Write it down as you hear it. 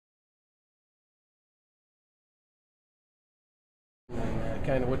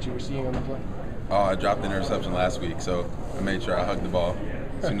Kind of what you were seeing on the play. Oh, I dropped an interception last week, so I made sure I hugged the ball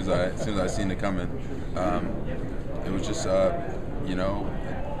as soon as I seen it coming. It was just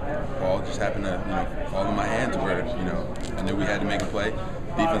ball just happened to fall in my hands where I knew we had to make a play.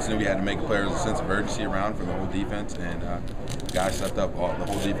 Defense knew we had to make a play. There was a sense of urgency around for the whole defense, and guys stepped up. The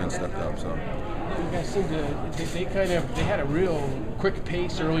whole defense stepped up. So. You guys seemed to they had a real quick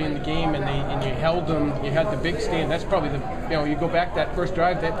pace early in the game, and you held them. You had the big stand. That's probably you go back that first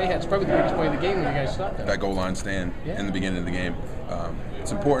drive that they had. It's probably the biggest play of the game when you guys stopped that goal line stand in the beginning of the game.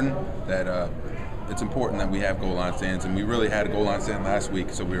 It's important that we have goal line stands, and we really had a goal line stand last week,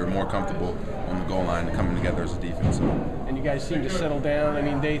 so we were more comfortable on the goal line and coming together as a defense. And you guys seemed to settle down. I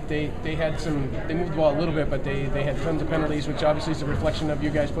mean, they moved the ball a little bit, but they had tons of penalties, which obviously is a reflection of you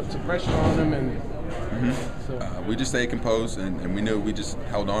guys putting some pressure on them. And we just stayed composed, and we knew we just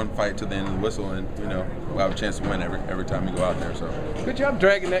held on, fight to the end of the whistle, and we'll have a chance to win every time we go out there. So good job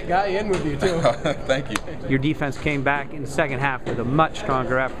dragging that guy in with you too. Thank you. Your defense came back in the second half with a much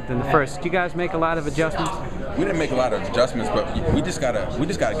stronger effort than the first. Did you guys make a lot of adjustments? We didn't make a lot of adjustments, but we just gotta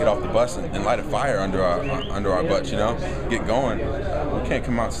get off the bus and light a fire under our butts. Get going. We can't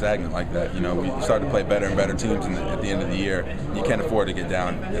come out stagnant like that. We started to play better and better teams at the end of the year. You can't afford to get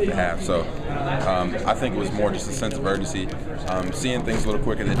down at the half. So I think it was more just a sense of urgency, seeing things a little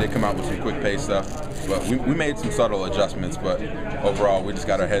quicker. They did come out with some quick pace stuff, but we made some subtle adjustments. But overall, we just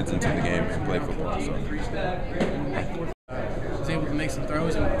got our heads into the game and played football. So. Was able to make some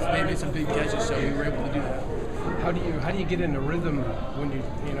throws and maybe some big catches, so we were able to do that. How do you get in a rhythm when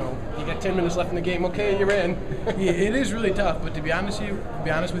you got 10 minutes left in the game? Okay, you're in. Yeah, it is really tough, but to be honest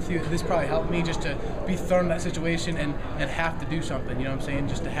with you, this probably helped me just to be thrown in that situation and have to do something. You know what I'm saying?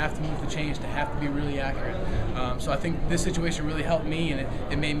 Just to have to move the chains, to have to be really accurate. So I think this situation really helped me, and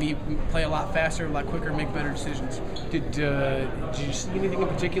it made me play a lot faster, a lot quicker, make better decisions. Did you see anything in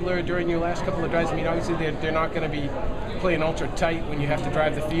particular during your last couple of drives? I mean, obviously they're not going to be playing ultra tight when you have to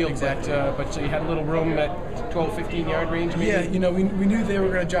drive the field, exactly. But so you had a little room at 12, 15-yard range. Maybe? Yeah, we knew they were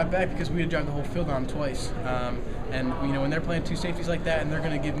going to drop back because we had dropped the whole field on them twice. And when they're playing two safeties like that, and they're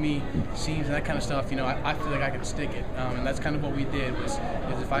going to give me seams and that kind of stuff, I feel like I can stick it. And that's kind of what we did. Is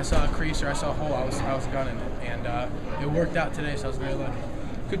if I saw a crease or I saw a hole, I was gunning it, and it worked out today. So I was very lucky.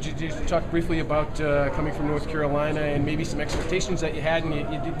 Could you just talk briefly about coming from North Carolina and maybe some expectations that you had and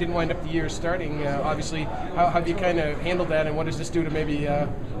you didn't wind up the year starting? Obviously, how have you kind of handled that, and what does this do to maybe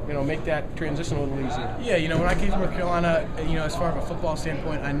make that transition a little easier? Yeah, when I came to North Carolina, as far as a football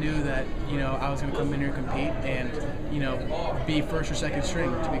standpoint, I knew that I was going to come in here and compete and be first or second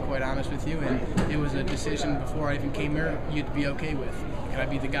string, to be quite honest with you. And it was a decision before I even came here you had to be okay with. Can I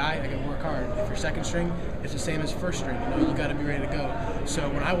be the guy? I got to work hard. If you're second string, it's the same as first string. You got to be ready to go. So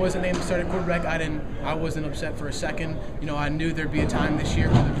when I wasn't named the starting quarterback, I wasn't upset for a second. I knew there'd be a time this year,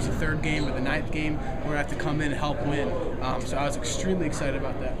 whether it was the third game or the ninth game, where I have to come in and help win. So I was extremely excited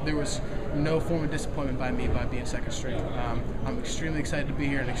about that. There was no form of disappointment by me by being second string. I'm extremely excited to be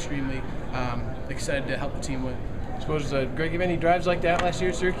here and extremely excited to help the team win. Suppose Greg have any drives like that last year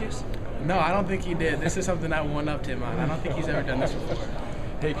at Syracuse? No, I don't think he did. This is something I one-upped him on. I don't think he's ever done this before.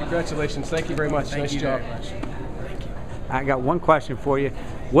 Hey, congratulations. Thank you very much. Thank you job. very much. Thank you. I got one question for you.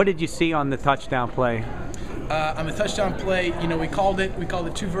 What did you see on the touchdown play? On the touchdown play, we called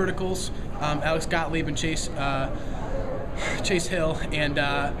it two verticals, Alex Gottlieb and Chase Hill, and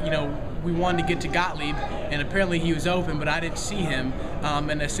we wanted to get to Gottlieb, and apparently he was open, but I didn't see him.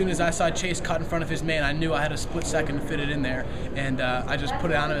 And as soon as I saw Chase cut in front of his man, I knew I had a split second to fit it in there, and I just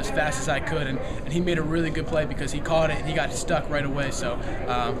put it on him as fast as I could, and he made a really good play because he caught it and he got stuck right away. So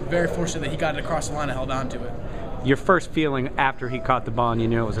very fortunate that he got it across the line and held on to it. Your first feeling after he caught the ball and you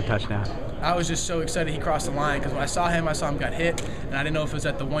knew it was a touchdown? I was just so excited he crossed the line because when I saw him got hit, and I didn't know if it was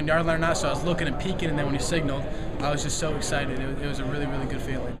at the 1 yard line or not, so I was looking and peeking, and then when he signaled, I was just so excited. It was a really, really good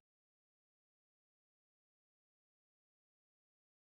feeling.